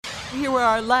Here are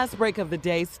our last break of the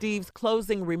day. Steve's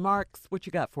closing remarks. What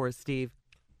you got for us, Steve?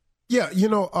 Yeah,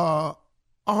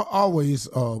 always,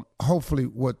 hopefully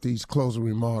what these closing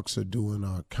remarks are doing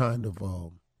are kind of,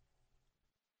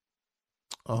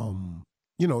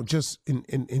 just in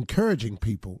encouraging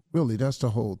people. Really, that's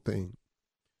the whole thing.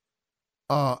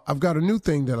 I've got a new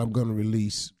thing that I'm going to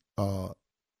release.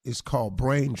 It's called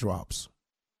Brain Drops.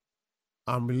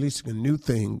 I'm releasing a new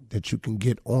thing that you can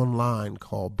get online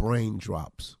called Brain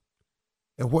Drops.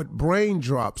 And what Brain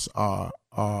Drops are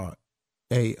a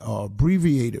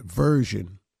abbreviated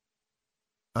version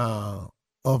of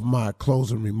my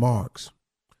closing remarks.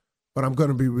 But I'm going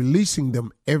to be releasing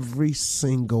them every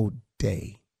single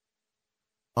day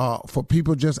for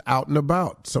people just out and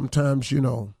about. Sometimes,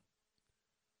 you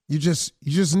just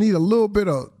need a little bit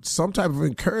of some type of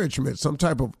encouragement, some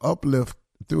type of uplift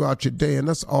throughout your day, and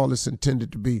that's all it's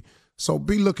intended to be. So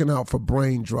be looking out for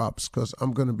Brain Drops because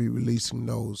I'm going to be releasing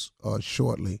those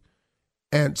shortly.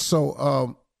 And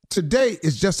so today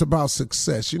is just about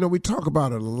success. We talk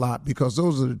about it a lot because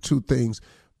those are the two things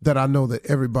that I know that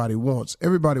everybody wants.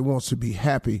 Everybody wants to be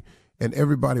happy and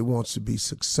everybody wants to be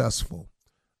successful.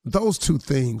 Those two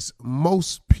things,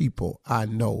 most people I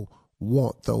know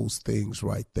want those things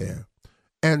right there.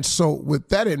 And so with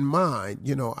that in mind,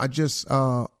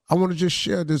 I want to just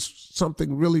share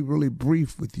something really, really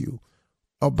brief with you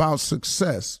about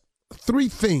success. 3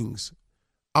 things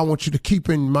I want you to keep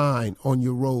in mind on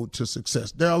your road to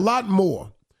success. There are a lot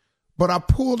more, but I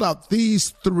pulled out these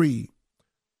 3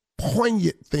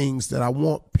 poignant things that I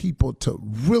want people to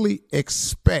really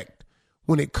expect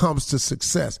when it comes to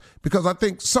success. Because I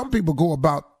think some people go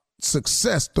about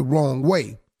success the wrong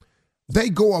way. They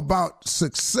go about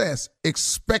success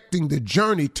expecting the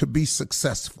journey to be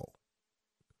successful.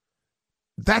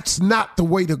 That's not the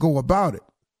way to go about it.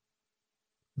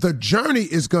 The journey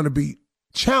is going to be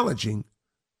challenging.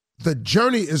 The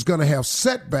journey is going to have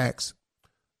setbacks.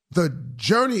 The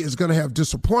journey is going to have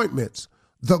disappointments.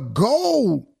 The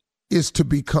goal is to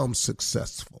become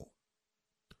successful.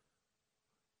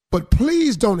 But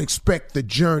please don't expect the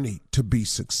journey to be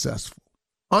successful.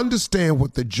 Understand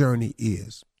what the journey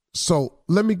is. So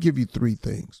let me give you 3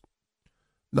 things.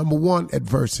 Number 1,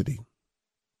 adversity.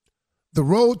 The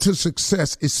road to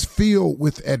success is filled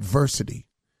with adversity.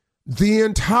 The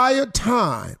entire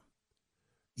time,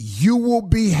 you will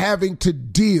be having to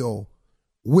deal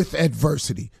with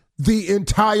adversity. The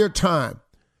entire time.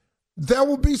 There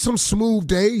will be some smooth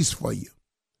days for you,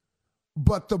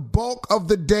 but the bulk of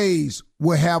the days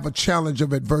will have a challenge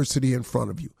of adversity in front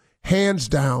of you. Hands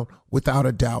down, without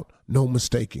a doubt, no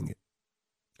mistaking it.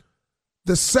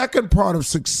 The second part of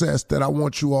success that I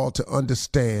want you all to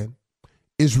understand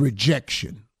is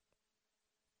rejection.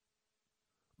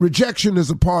 Rejection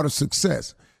is a part of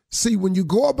success. See, when you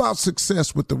go about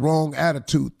success with the wrong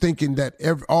attitude, thinking that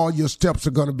all your steps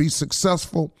are going to be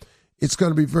successful, it's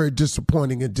going to be very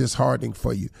disappointing and disheartening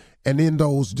for you. And in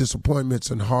those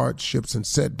disappointments and hardships and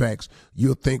setbacks,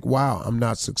 you'll think, wow, I'm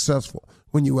not successful,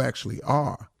 when you actually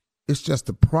are. It's just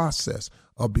the process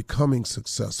of becoming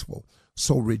successful.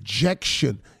 So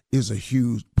rejection is a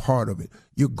huge part of it.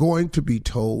 You're going to be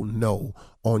told no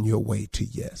on your way to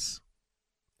yes.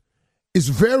 It's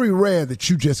very rare that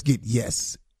you just get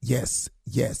yes, yes,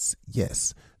 yes,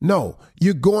 yes. No,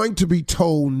 you're going to be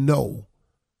told no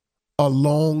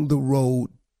along the road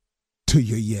to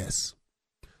your yes.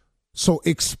 So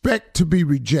expect to be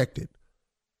rejected.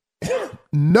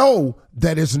 Know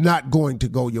that it's not going to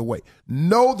go your way.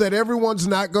 Know that everyone's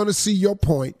not going to see your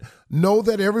point. Know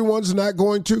that everyone's not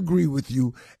going to agree with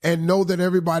you. And know that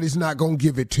everybody's not going to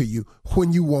give it to you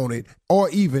when you want it or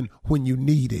even when you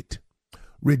need it.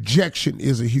 Rejection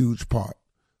is a huge part.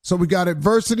 So we got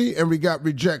adversity and we got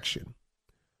rejection.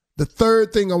 The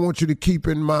third thing I want you to keep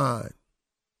in mind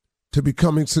to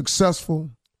becoming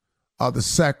successful are the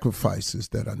sacrifices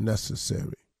that are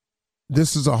necessary.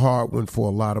 This is a hard one for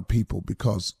a lot of people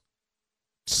because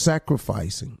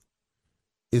sacrificing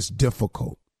is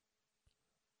difficult.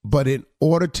 But in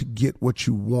order to get what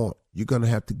you want, you're going to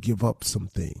have to give up some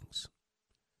things.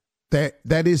 That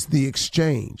is the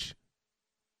exchange.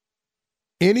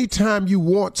 Anytime you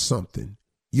want something,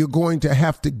 you're going to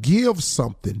have to give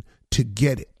something to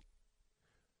get it.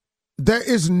 There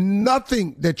is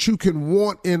nothing that you can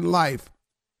want in life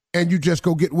and you just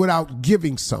go get without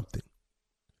giving something.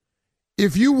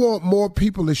 If you want more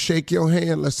people to shake your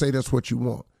hand, let's say that's what you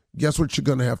want, guess what you're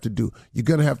going to have to do? You're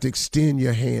going to have to extend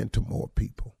your hand to more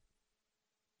people.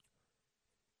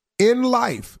 In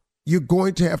life, you're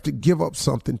going to have to give up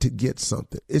something to get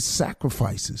something. It's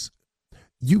sacrifices.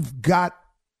 You've got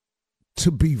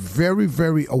to be very,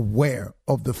 very aware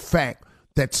of the fact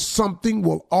that something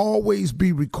will always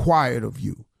be required of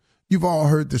you. You've all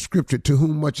heard the scripture, to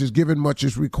whom much is given, much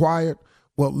is required.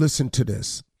 Well, listen to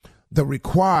this. The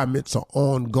requirements are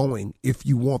ongoing if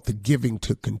you want the giving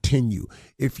to continue.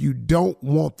 If you don't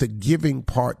want the giving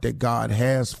part that God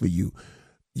has for you,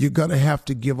 you're going to have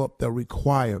to give up the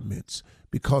requirements,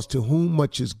 because to whom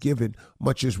much is given,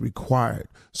 much is required.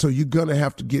 So you're going to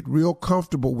have to get real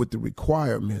comfortable with the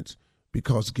requirements,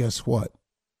 because guess what?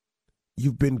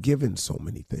 You've been given so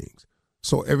many things.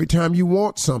 So every time you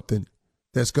want something,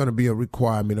 there's going to be a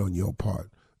requirement on your part.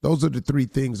 Those are the three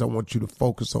things I want you to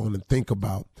focus on and think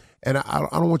about. And I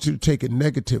don't want you to take it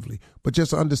negatively, but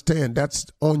just understand that's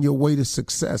on your way to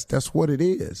success. That's what it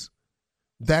is.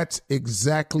 That's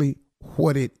exactly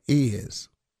what it is.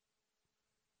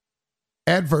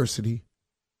 Adversity,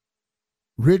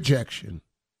 rejection,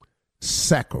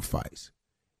 sacrifice.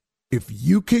 If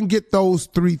you can get those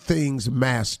three things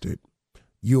mastered,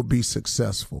 you'll be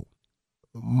successful.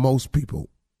 Most people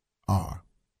are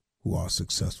who are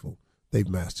successful. They've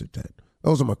mastered that.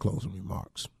 Those are my closing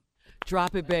remarks.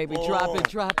 Drop it, baby. Drop it,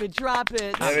 drop it, drop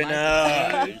it. Very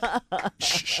nice.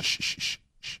 Shh.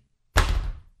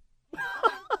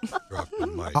 Drop the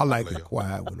mic, I like player. it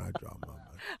quiet when I drop my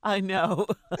mic. I know.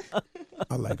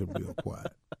 I like it real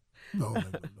quiet. No.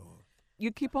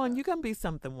 You keep on. You're going to be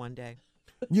something one day.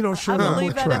 You know, Shirley, I believe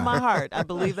I'm that gonna in my try. heart. I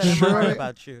believe that in my heart Shirley,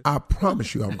 about you. I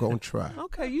promise you I'm going to try.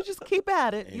 Okay, you just keep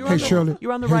at it. You're Hey, on the, Shirley.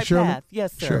 You're on the Hey, right Shirley. path.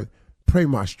 Yes, sir. Shirley, pray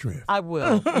my strength. I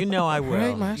will. You know I will.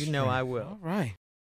 Pray my You know strength. I will. All right.